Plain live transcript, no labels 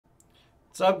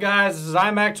What's up, guys? This is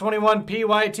Imac 21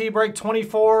 PYT break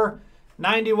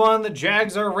 2491. The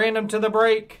Jags are random to the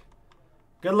break.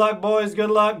 Good luck, boys. Good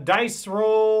luck. Dice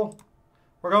roll.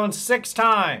 We're going 6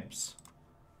 times.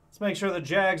 Let's make sure the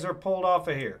Jags are pulled off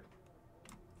of here.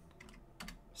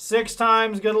 6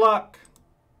 times. Good luck.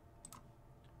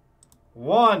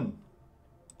 1,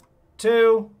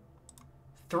 2,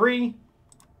 3,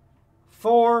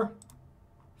 4,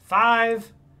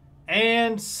 5,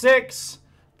 and 6.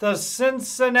 The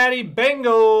Cincinnati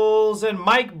Bengals and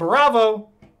Mike Bravo.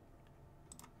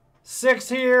 6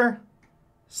 here,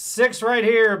 6 right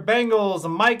here. Bengals,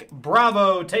 Mike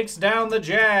Bravo takes down the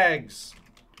Jags.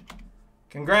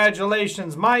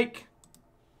 Congratulations, Mike.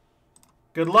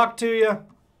 Good luck to you.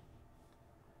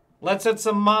 Let's hit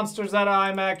some monsters out of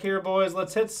Imac here, boys.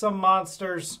 Let's hit some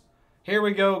monsters. Here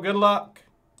we go. Good luck.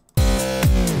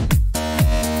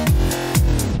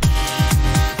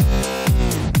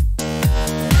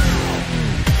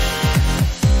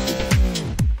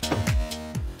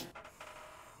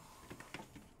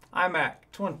 Imac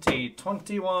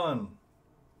 2021.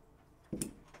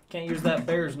 Can't use that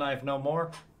Bears knife no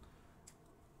more.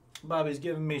 Bobby's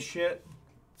giving me shit.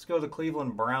 Let's go to the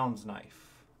Cleveland Browns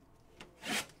knife.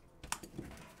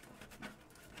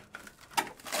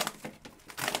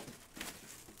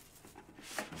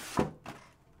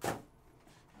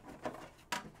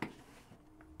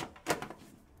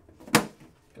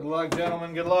 Good luck,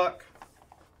 gentlemen. Good luck.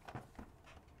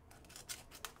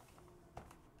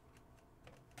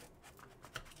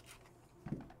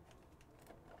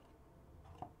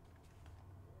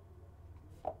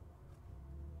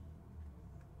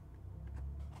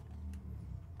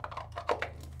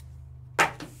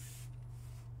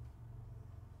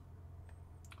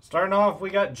 Starting off, we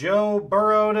got Joe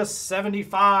Burrow to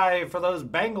 75 for those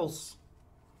Bengals.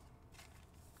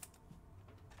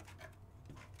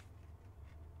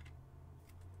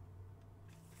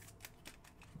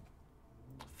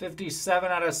 $57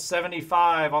 out of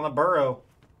 75 on the Burrow.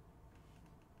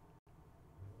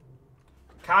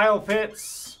 Kyle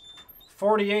Pitts,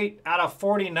 48 out of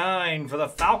 49 for the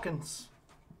Falcons.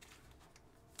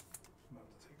 I'm about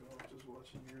to take off just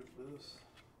watching this.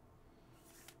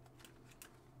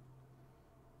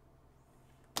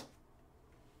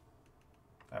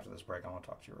 After this break, I want to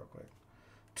talk to you real quick.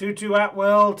 Tutu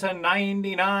Atwell to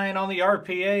 99 on the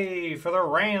RPA for the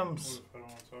Rams. What if I don't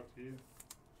want to talk to you?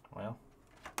 Well,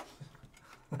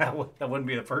 that wouldn't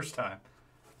be the first time.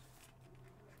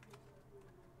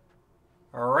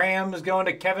 Rams going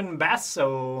to Kevin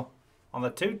Basso on the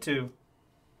 2-2.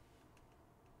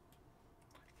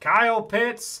 Kyle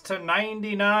Pitts to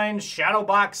 99 shadow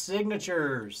box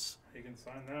signatures. He can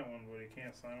sign that one, but he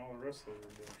can't sign all the rest of the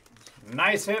redemptions.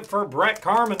 Nice hit for Brett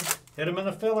Carmen. Hit him in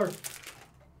the filler.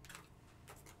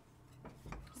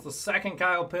 It's the second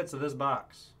Kyle Pitts of this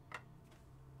box.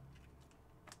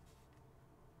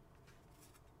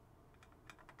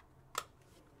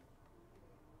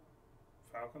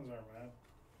 Falcons are mad.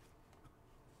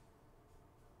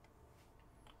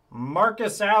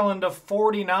 Marcus Allen to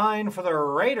 49 for the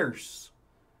Raiders.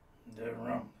 They're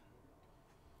wrong.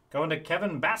 Going to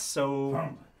Kevin Basso.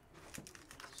 Stump.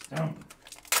 Stump.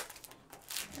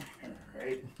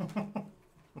 Right.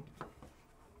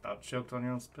 About choked on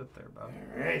your own spit there, Bob.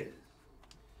 Right.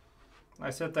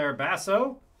 Nice hit there,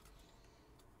 Basso.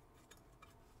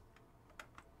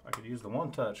 I could use the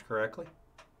one touch correctly.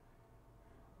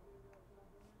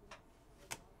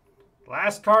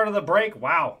 Last card of the break.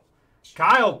 Wow.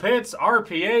 Kyle Pitts,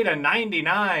 RPA to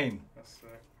 99. That's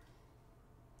sick.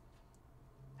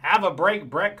 Have a break,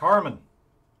 Brett Carmen.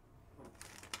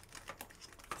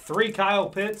 3 Kyle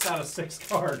Pitts out of 6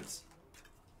 cards.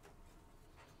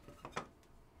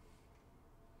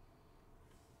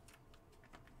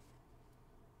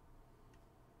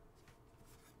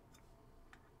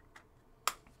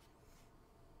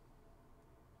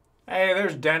 Hey,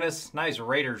 there's Dennis. Nice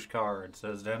Raiders card,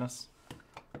 says Dennis.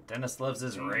 Dennis loves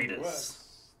his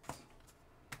Raiders.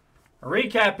 A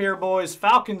recap here, boys.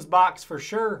 Falcons box for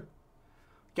sure.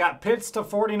 Got Pitts to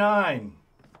 49.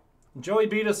 Joey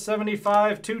beat us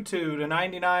 75, Tutu to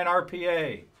 99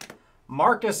 RPA.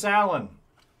 Marcus Allen.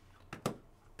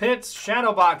 Pitts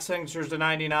shadow box signatures to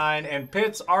 99 and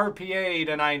Pitts RPA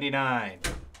to 99.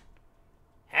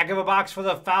 Heck of a box for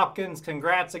the Falcons.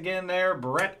 Congrats again there,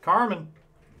 Brett Carmen.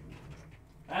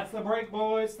 That's the break,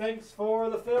 boys. Thanks for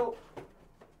the fill.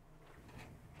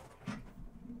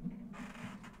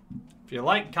 If you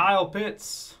like Kyle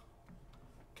Pitts,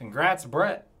 congrats,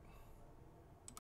 Brett.